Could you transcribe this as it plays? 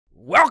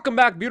Welcome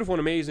back, beautiful and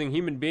amazing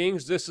human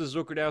beings. This is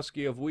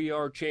Zukradowski of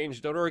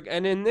wearechange.org,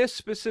 and in this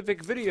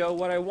specific video,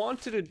 what I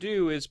wanted to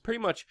do is pretty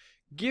much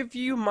give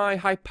you my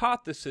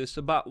hypothesis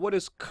about what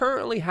is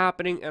currently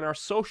happening in our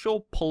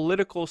social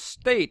political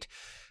state,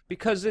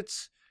 because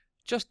it's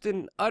just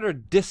in utter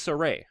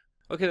disarray.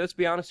 Okay, let's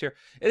be honest here.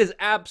 It is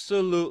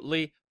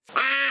absolutely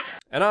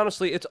and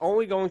honestly, it's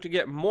only going to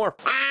get more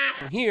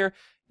from here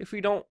if we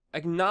don't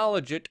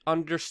acknowledge it,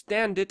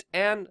 understand it,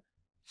 and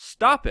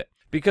stop it.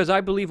 Because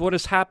I believe what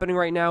is happening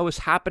right now is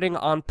happening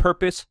on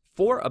purpose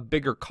for a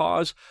bigger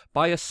cause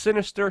by a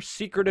sinister,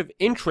 secretive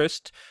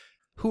interest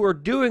who are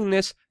doing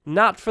this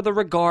not for the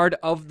regard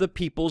of the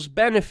people's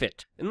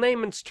benefit. In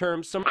layman's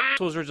terms, some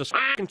assholes are just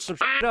f***ing some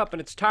shit up,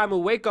 and it's time we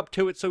wake up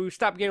to it so we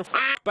stop getting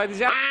f***ed by these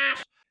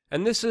assholes.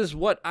 And this is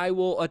what I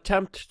will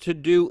attempt to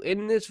do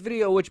in this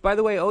video, which, by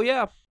the way,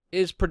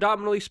 is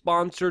predominantly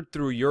sponsored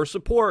through your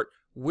support,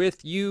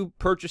 with you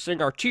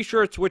purchasing our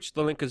t-shirts, which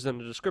the link is in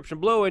the description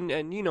below,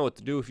 and you know what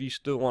to do if you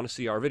still want to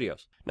see our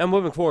videos. Now,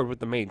 moving forward with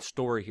the main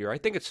story here, I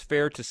think it's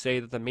fair to say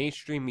that the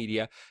mainstream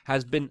media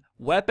has been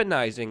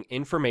weaponizing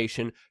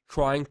information,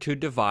 trying to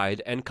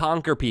divide and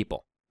conquer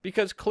people.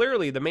 Because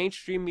clearly the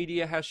mainstream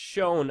media has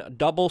shown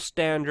double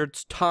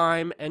standards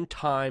time and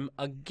time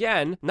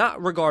again, not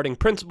regarding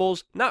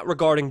principles, not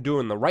regarding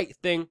doing the right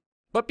thing,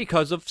 but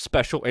because of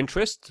special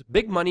interests,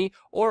 big money,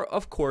 or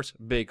of course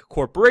big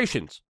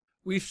corporations.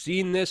 We've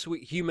seen this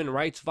with human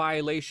rights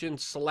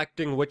violations,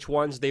 selecting which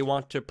ones they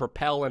want to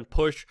propel and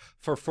push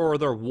for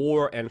further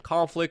war and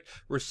conflict.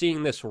 We're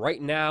seeing this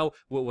right now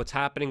with what's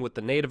happening with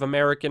the Native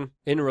American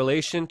in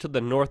relation to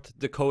the North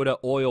Dakota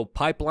oil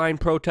pipeline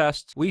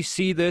protests. We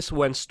see this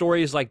when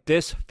stories like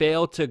this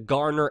fail to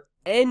garner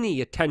any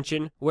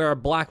attention, where a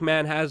black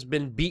man has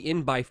been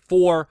beaten by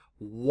 4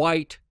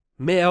 white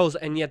males,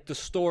 and yet the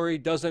story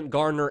doesn't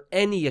garner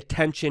any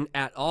attention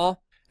at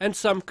all. And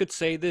some could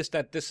say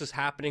that this is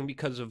happening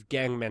because of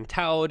gang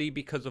mentality,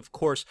 because of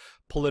course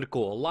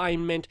political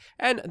alignment,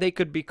 and they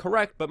could be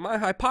correct, but my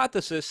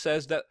hypothesis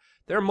says that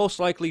they're most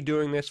likely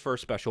doing this for a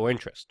special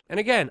interest. And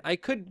again, I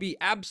could be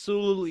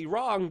absolutely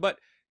wrong, but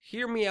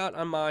hear me out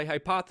on my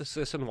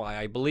hypothesis and why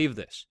I believe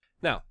this.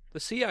 Now, the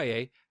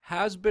CIA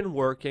has been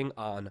working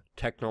on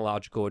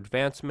technological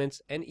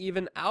advancements and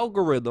even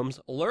algorithms,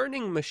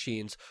 learning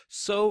machines,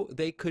 so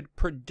they could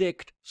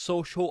predict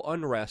social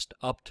unrest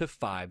up to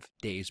 5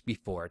 days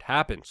before it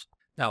happens.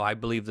 Now, I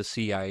believe the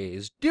CIA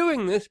is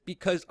doing this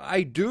because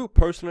I do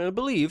personally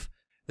believe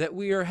that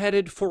we are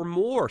headed for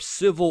more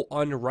civil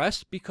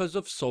unrest because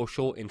of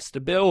social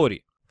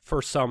instability.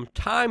 For some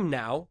time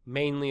now,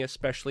 mainly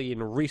especially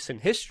in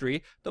recent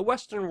history, the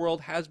Western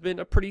world has been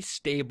a pretty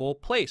stable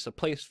place, a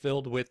place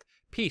filled with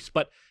peace.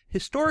 But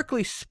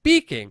historically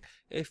speaking,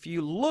 if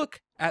you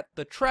look at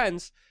the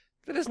trends,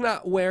 that is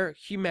not where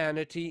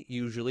humanity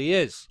usually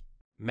is.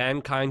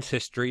 Mankind's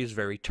history is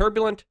very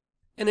turbulent,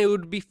 and it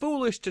would be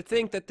foolish to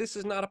think that this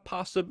is not a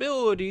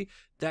possibility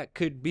that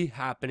could be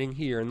happening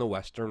here in the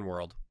Western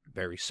world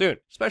very soon,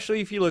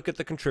 especially if you look at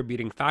the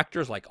contributing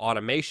factors like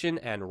automation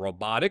and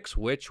robotics,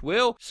 which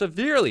will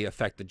severely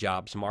affect the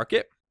jobs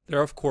market.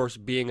 There, of course,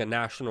 being a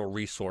national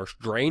resource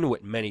drain,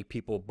 with many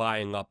people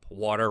buying up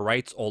water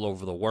rights all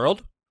over the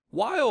world,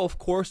 while, of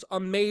course, a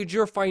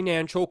major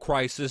financial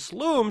crisis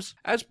looms,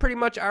 as pretty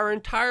much our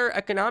entire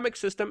economic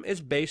system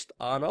is based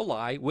on a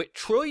lie, with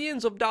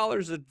trillions of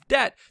dollars of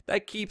debt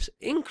that keeps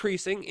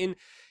increasing in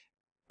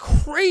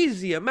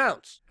crazy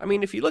amounts. I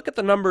mean, if you look at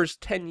the numbers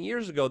 10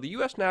 years ago, the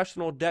U.S.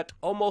 national debt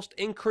almost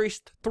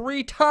increased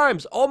 3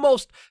 times,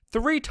 almost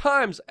 3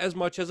 times as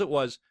much as it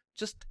was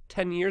just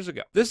 10 years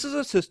ago. This is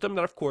a system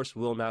that, of course,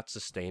 will not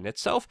sustain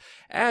itself,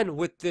 and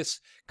with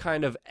this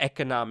kind of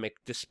economic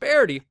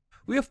disparity,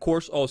 we, of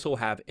course, also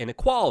have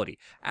inequality,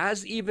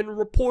 as even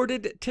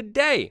reported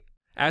today,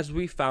 as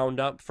we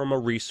found out from a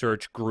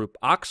research group,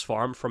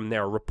 Oxfam, from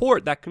their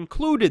report that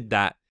concluded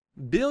that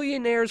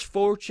billionaires'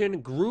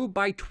 fortune grew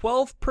by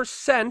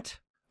 12%,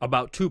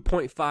 about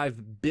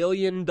 $2.5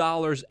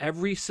 billion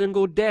every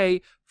single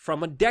day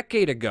from a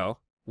decade ago,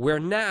 where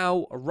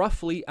now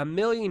roughly a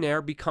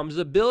millionaire becomes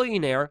a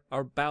billionaire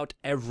about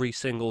every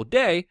single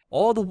day,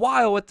 all the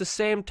while at the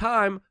same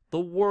time the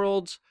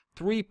world's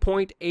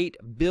 3.8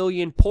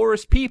 billion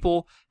poorest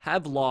people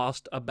have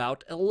lost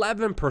about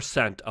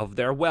 11% of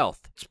their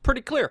wealth. It's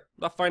pretty clear.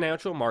 The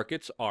financial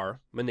markets are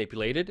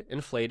manipulated,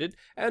 inflated,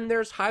 and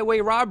there's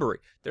highway robbery.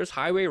 There's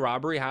highway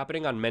robbery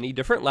happening on many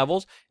different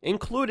levels,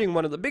 including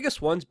one of the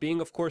biggest ones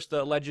being, of course,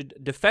 the alleged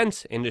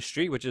defense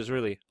industry, which is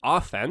really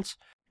offense.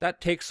 That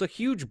takes a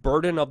huge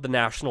burden of the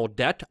national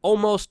debt,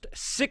 almost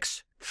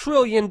 $6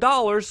 trillion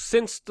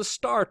since the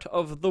start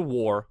of the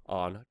war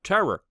on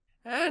terror.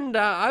 And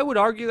I would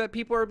argue that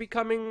people are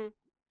becoming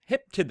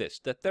hip to this,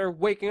 that they're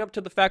waking up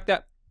to the fact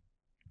that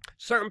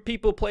certain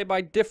people play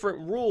by different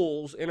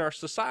rules in our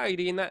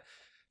society, and that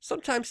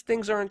sometimes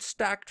things aren't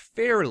stacked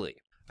fairly.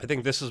 I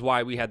think this is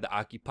why we had the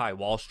Occupy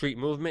Wall Street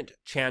movement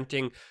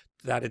chanting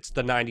that it's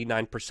the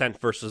 99%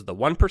 versus the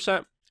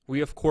 1%. We,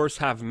 of course,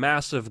 have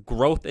massive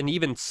growth and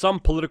even some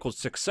political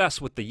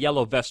success with the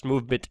Yellow Vest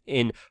movement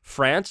in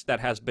France that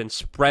has been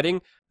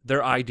spreading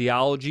their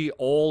ideology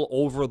all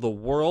over the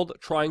world,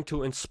 trying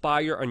to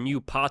inspire a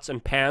new pots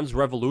and pans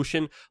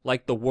revolution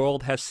like the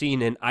world has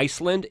seen in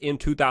Iceland in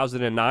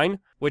 2009,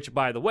 which,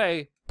 by the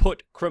way,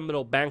 put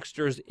criminal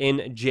banksters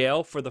in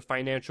jail for the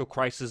financial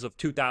crisis of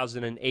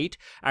 2008,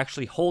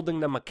 actually holding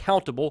them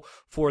accountable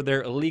for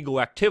their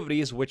illegal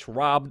activities, which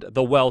robbed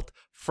the wealth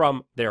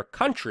from their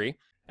country.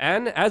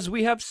 And as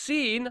we have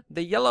seen,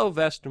 the Yellow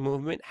Vest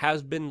movement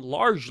has been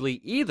largely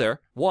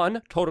either,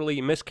 one,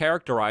 totally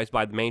mischaracterized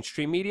by the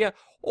mainstream media,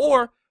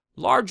 or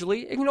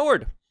largely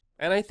ignored.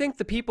 And I think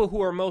the people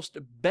who are most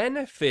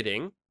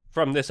benefiting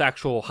from this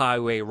actual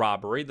highway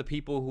robbery, the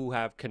people who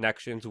have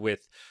connections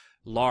with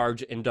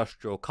large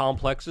industrial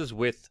complexes,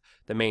 with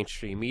the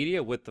mainstream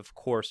media, with, of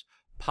course,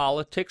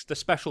 politics, the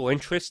special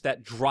interests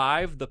that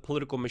drive the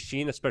political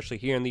machine, especially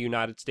here in the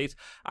United States,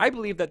 I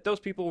believe that those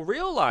people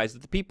realize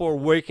that the people are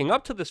waking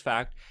up to this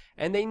fact,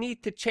 and they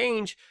need to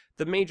change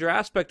the major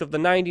aspect of the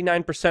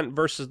 99%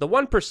 versus the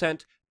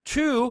 1%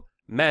 to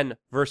men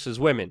versus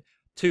women,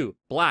 to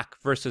black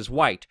versus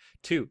white,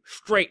 to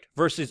straight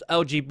versus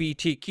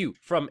LGBTQ,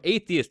 from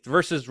atheist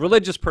versus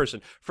religious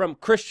person, from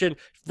Christian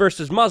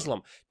versus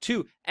Muslim,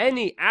 to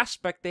any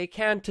aspect they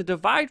can to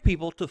divide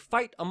people, to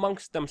fight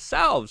amongst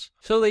themselves,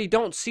 so they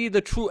don't see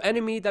the true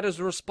enemy that is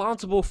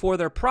responsible for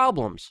their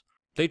problems.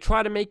 They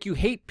try to make you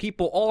hate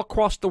people all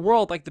across the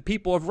world like the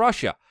people of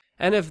Russia.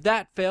 And if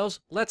that fails,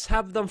 let's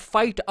have them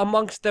fight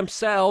amongst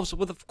themselves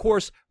with, of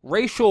course,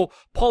 racial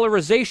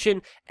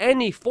polarization,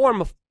 any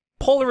form of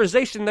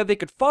polarization that they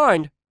could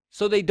find,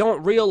 so they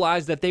don't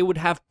realize that they would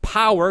have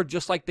power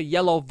just like the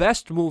Yellow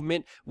Vest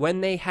movement when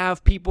they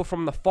have people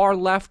from the far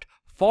left,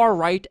 far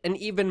right, and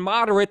even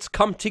moderates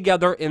come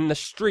together in the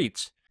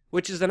streets,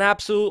 which is an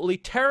absolutely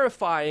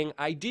terrifying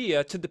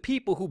idea to the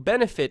people who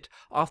benefit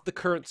off the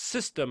current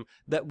system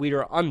that we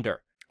are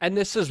under. And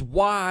this is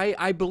why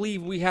I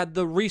believe we had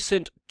the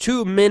recent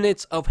 2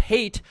 minutes of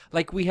hate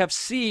like we have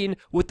seen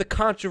with the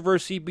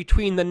controversy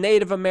between the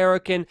Native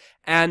American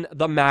and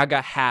the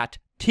MAGA hat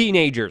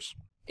teenagers,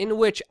 in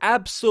which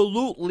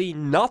absolutely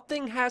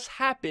nothing has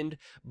happened,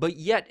 but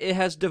yet it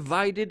has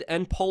divided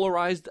and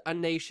polarized a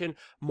nation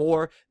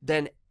more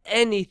than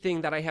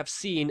anything that I have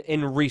seen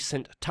in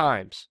recent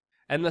times.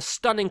 And the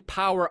stunning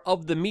power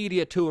of the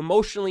media to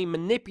emotionally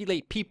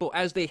manipulate people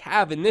as they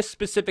have in this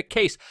specific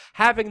case,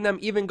 having them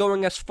even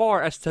going as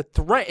far as to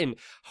threaten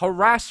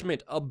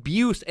harassment,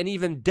 abuse, and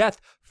even death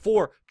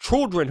for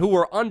children who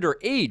are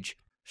underage,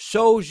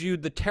 shows you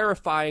the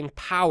terrifying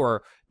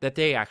power that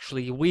they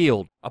actually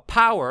wield. A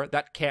power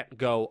that can't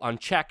go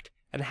unchecked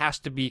and has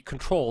to be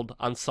controlled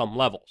on some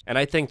levels. And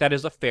I think that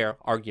is a fair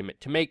argument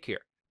to make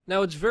here.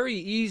 Now, it's very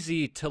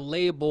easy to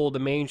label the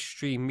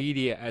mainstream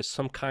media as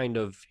some kind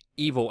of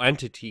evil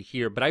entity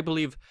here, but I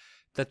believe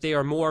that they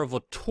are more of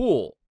a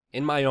tool,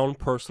 in my own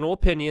personal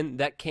opinion,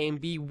 that can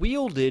be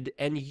wielded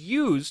and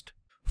used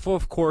for,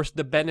 of course,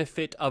 the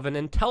benefit of an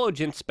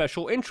intelligent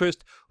special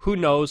interest who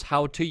knows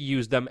how to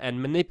use them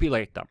and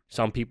manipulate them.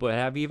 Some people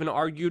have even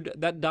argued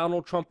that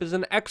Donald Trump is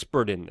an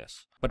expert in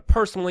this. But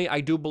personally,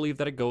 I do believe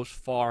that it goes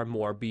far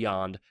more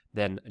beyond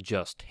than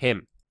just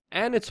him.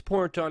 And it's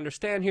important to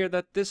understand here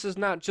that this is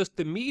not just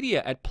the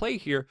media at play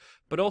here,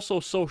 but also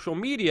social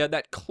media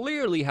that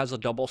clearly has a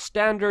double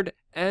standard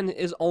and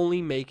is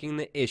only making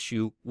the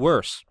issue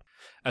worse,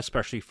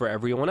 especially for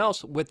everyone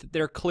else with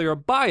their clear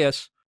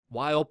bias,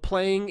 while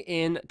playing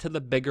into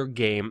the bigger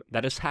game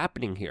that is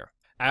happening here.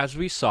 As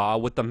we saw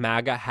with the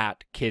MAGA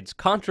hat kids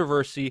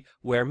controversy,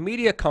 where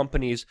media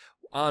companies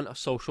on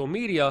social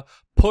media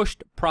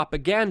pushed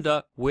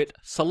propaganda with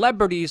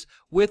celebrities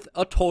with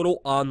a total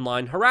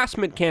online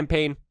harassment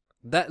campaign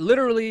that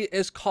literally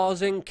is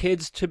causing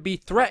kids to be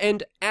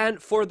threatened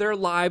and for their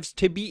lives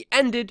to be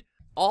ended,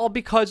 all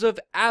because of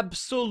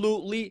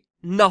absolutely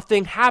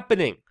nothing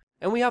happening.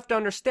 And we have to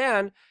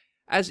understand,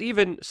 as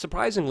even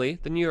surprisingly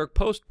the New York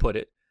Post put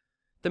it,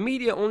 the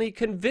media only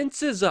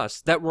convinces us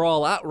that we're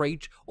all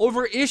outraged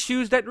over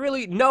issues that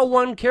really no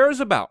one cares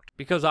about.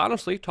 Because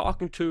honestly,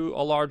 talking to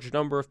a large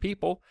number of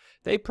people,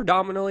 they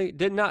predominantly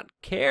did not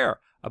care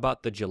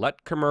about the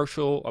Gillette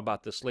commercial,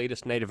 about this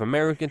latest Native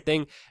American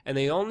thing, and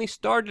they only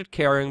started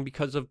caring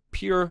because of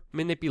pure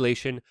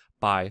manipulation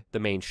by the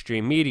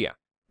mainstream media.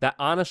 That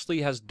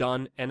honestly has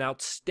done an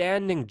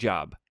outstanding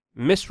job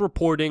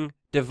misreporting,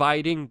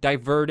 dividing,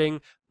 diverting,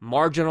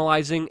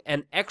 marginalizing,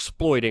 and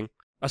exploiting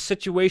a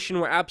situation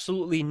where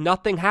absolutely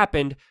nothing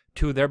happened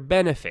to their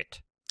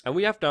benefit. And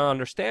we have to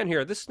understand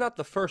here, this is not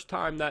the first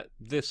time that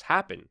this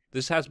happened.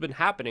 This has been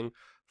happening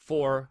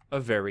for a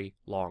very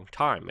long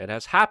time. It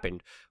has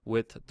happened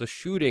with the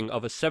shooting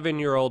of a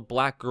 7-year-old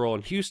black girl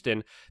in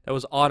Houston that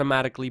was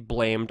automatically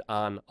blamed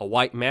on a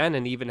white man,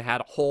 and even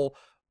had a whole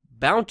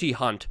bounty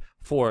hunt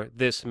for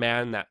this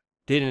man that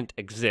didn't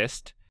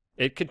exist.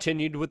 It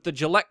continued with the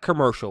Gillette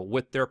commercial,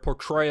 with their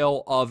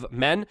portrayal of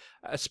men,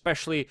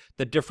 especially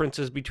the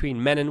differences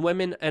between men and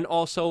women, and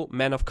also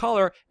men of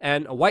color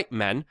and white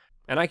men.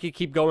 And I could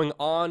keep going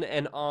on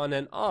and on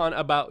and on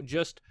about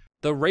just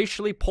the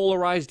racially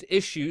polarized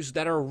issues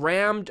that are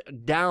rammed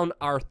down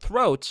our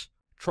throats,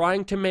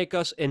 trying to make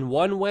us in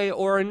one way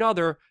or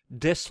another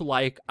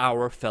dislike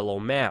our fellow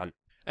man.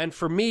 And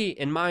for me,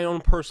 in my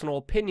own personal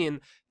opinion,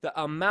 the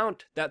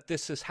amount that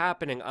this is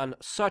happening on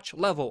such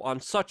level, on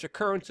such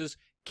occurrences,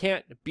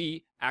 can't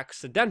be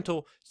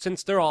accidental,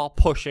 since they're all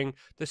pushing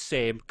the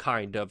same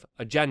kind of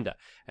agenda.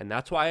 And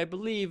that's why I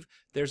believe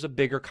there's a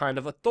bigger kind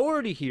of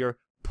authority here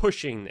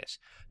pushing this.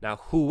 Now,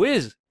 who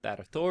is that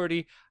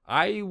authority?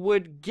 I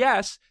would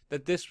guess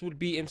that this would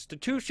be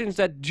institutions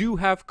that do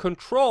have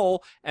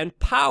control and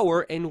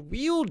power and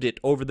wield it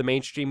over the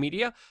mainstream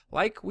media,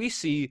 like we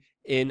see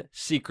in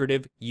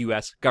secretive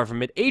U.S.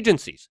 government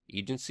agencies.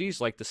 Agencies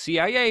like the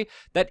CIA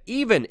that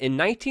even in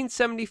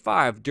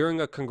 1975, during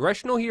a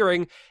congressional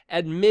hearing,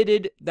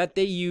 admitted that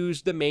they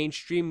used the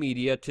mainstream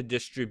media to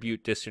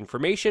distribute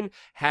disinformation,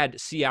 had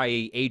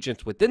CIA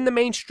agents within the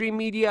mainstream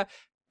media,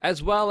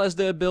 as well as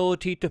the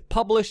ability to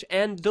publish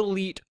and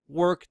delete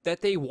work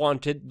that they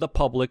wanted the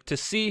public to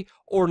see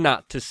or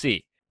not to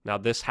see. Now,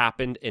 this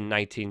happened in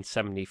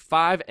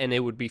 1975, and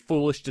it would be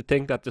foolish to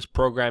think that this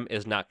program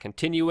is not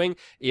continuing,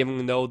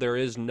 even though there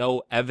is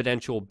no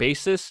evidential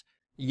basis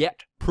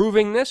yet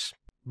proving this.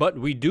 But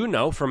we do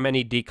know from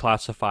many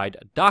declassified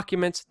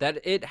documents that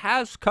it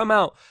has come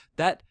out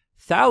that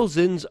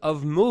thousands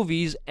of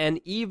movies and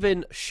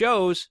even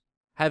shows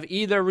have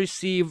either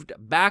received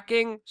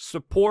backing,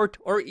 support,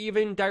 or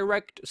even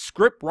direct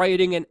script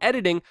writing and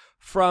editing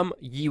from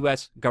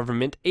U.S.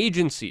 government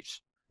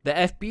agencies. The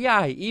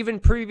FBI, even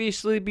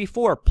previously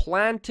before,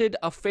 planted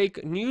a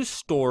fake news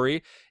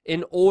story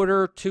in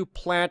order to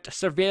plant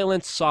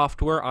surveillance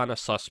software on a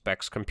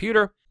suspect's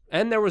computer.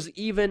 And there was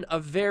even a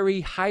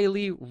very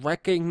highly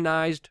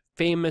recognized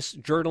famous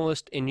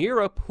journalist in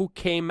Europe who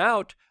came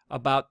out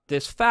about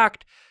this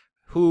fact,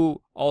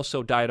 who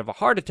also died of a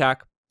heart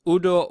attack,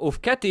 Udo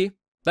Ufketti,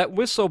 that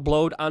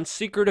whistleblowed on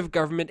secretive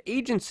government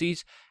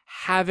agencies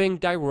having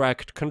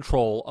direct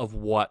control of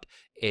what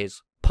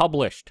is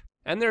published.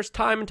 And there's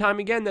time and time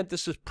again that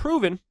this is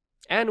proven,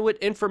 and with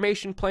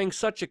information playing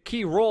such a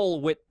key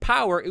role with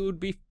power, it would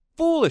be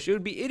foolish, it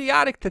would be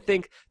idiotic to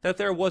think that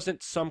there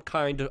wasn't some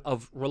kind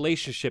of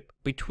relationship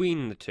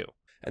between the two.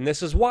 And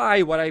this is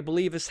why what I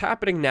believe is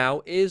happening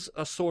now is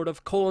a sort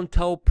of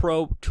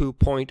COINTELPROBE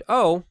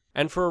 2.0.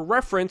 And for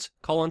reference,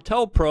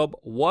 COINTELPROBE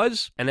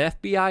was an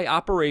FBI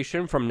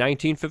operation from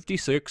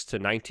 1956 to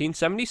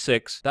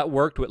 1976 that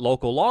worked with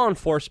local law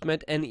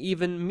enforcement and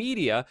even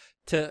media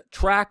to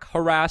track,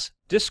 harass,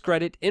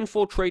 discredit,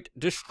 infiltrate,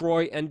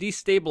 destroy, and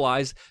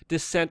destabilize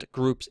dissent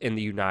groups in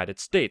the United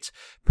States.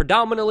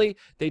 Predominantly,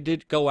 they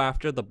did go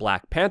after the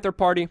Black Panther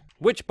Party,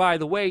 which, by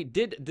the way,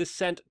 did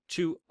dissent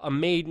to a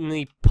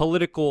mainly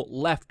political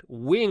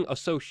left-wing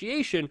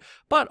association,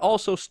 but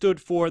also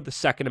stood for the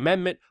Second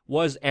Amendment,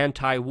 was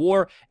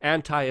anti-war,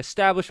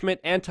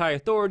 anti-establishment,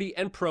 anti-authority,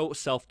 and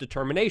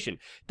pro-self-determination.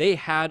 They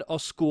had a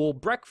school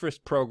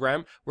breakfast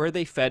program where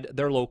they fed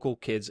their local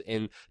kids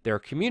in their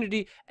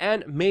community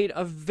and made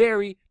a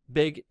very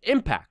big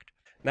impact.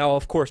 Now,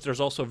 of course, there's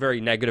also very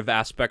negative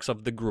aspects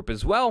of the group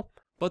as well,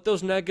 but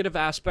those negative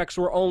aspects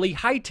were only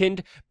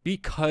heightened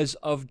because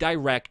of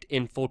direct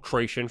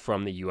infiltration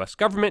from the U.S.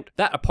 government.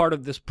 That a part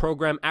of this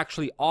program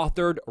actually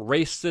authored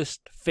racist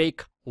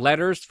fake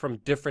letters from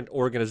different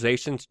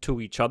organizations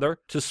to each other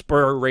to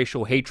spur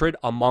racial hatred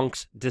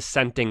amongst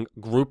dissenting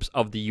groups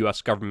of the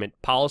U.S. government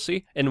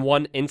policy. In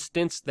one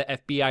instance, the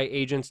FBI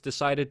agents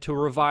decided to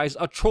revise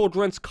a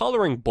children's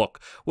coloring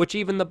book, which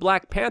even the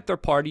Black Panther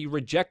Party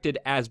rejected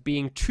as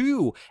being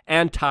too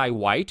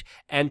anti-white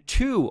and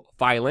too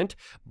violent,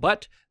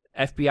 but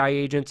FBI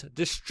agents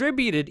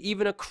distributed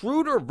even a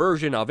cruder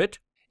version of it,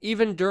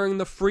 even during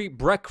the free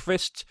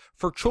breakfasts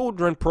for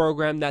children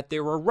program that they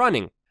were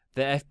running.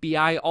 The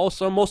FBI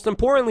also, most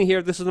importantly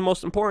here, this is the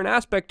most important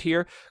aspect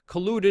here,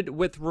 colluded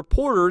with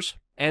reporters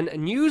and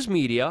news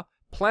media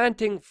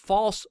planting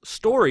false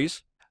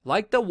stories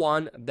like the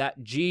one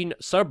that Jean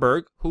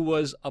Seberg, who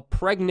was a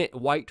pregnant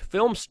white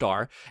film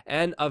star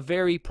and a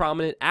very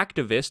prominent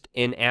activist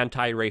in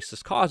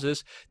anti-racist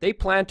causes, they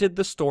planted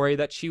the story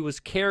that she was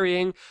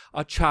carrying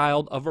a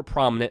child of a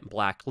prominent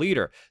black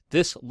leader.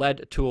 This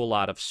led to a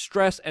lot of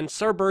stress, and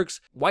Seberg's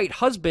white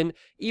husband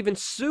even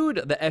sued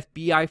the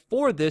FBI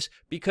for this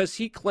because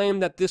he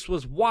claimed that this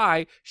was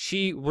why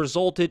she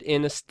resulted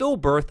in a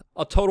stillbirth,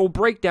 a total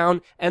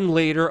breakdown, and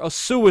later a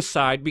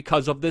suicide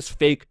because of this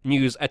fake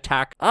news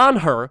attack on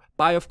her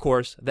by, of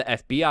course, the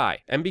FBI.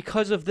 And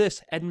because of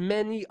this and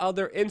many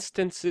other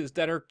instances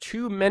that are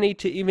too many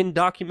to even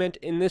document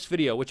in this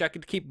video, which I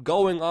could keep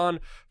going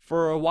on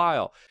for a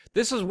while.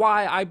 This is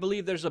why I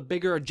believe there's a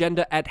bigger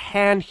agenda at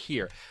hand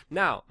here.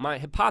 Now, my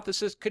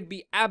hypothesis could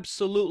be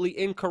absolutely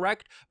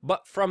incorrect,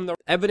 but from the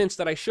evidence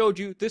that I showed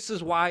you, this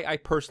is why I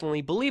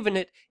personally believe in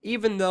it,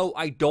 even though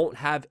I don't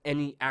have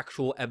any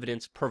actual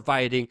evidence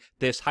providing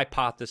this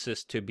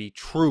hypothesis to be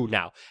true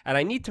now. And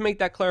I need to make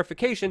that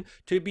clarification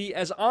to be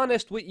as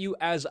honest with you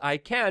as I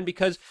can,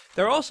 because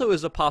there also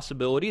is a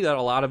possibility that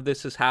a lot of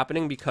this is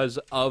happening because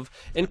of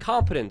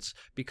incompetence,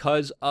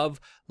 because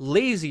of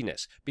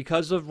laziness,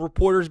 because of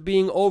reporters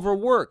being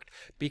overworked,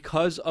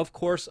 because, of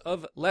course,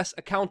 of less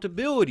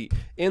accountability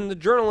in the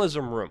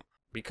journalism room,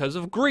 because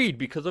of greed,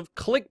 because of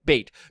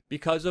clickbait,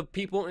 because of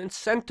people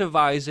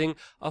incentivizing,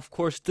 of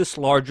course, this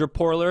larger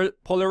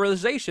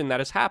polarization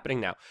that is happening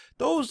now.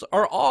 Those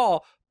are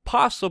all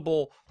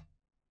possible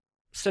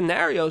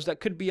scenarios that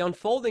could be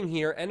unfolding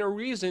here, and a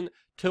reason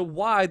to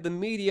why the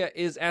media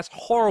is as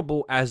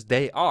horrible as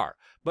they are.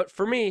 But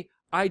for me,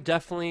 I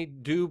definitely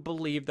do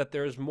believe that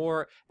there's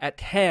more at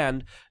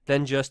hand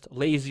than just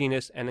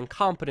laziness and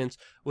incompetence,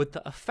 with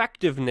the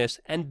effectiveness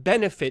and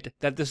benefit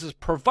that this is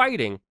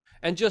providing,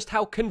 and just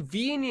how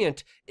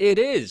convenient it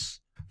is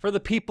for the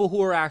people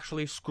who are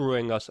actually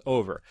screwing us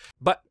over.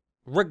 But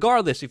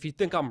regardless, if you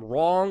think I'm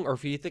wrong or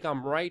if you think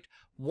I'm right,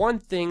 one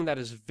thing that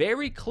is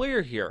very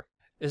clear here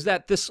is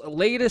that this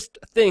latest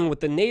thing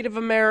with the Native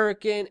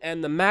American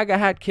and the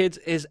MAGA Kids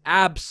is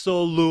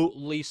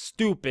absolutely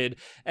stupid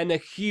and a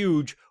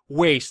huge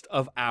waste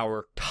of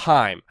our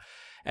time.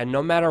 And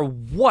no matter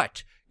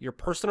what your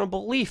personal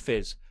belief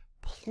is,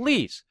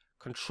 please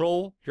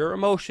control your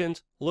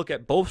emotions, look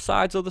at both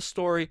sides of the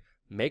story,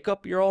 make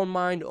up your own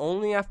mind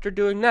only after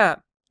doing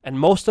that, and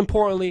most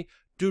importantly,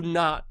 do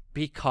not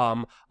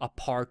become a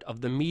part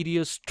of the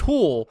media's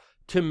tool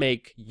to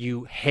make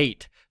you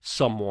hate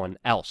someone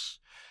else.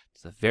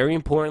 It's a very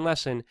important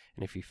lesson,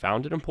 and if you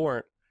found it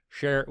important,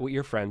 share it with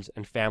your friends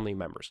and family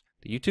members.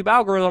 The YouTube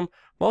algorithm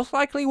most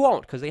likely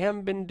won't, because they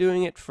haven't been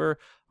doing it for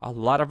a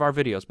lot of our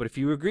videos. But if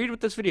you agreed with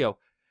this video,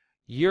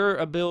 your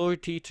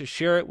ability to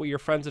share it with your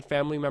friends and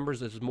family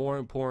members is more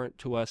important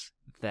to us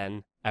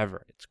than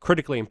ever. It's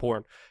critically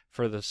important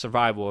for the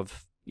survival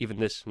of even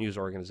this news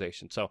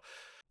organization. So,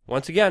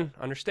 once again,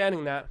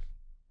 understanding that,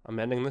 I'm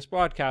ending this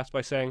broadcast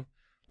by saying,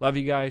 love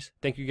you guys.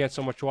 Thank you guys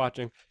so much for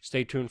watching.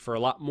 Stay tuned for a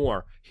lot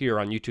more here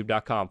on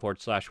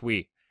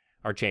youtube.com/we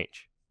are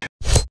change.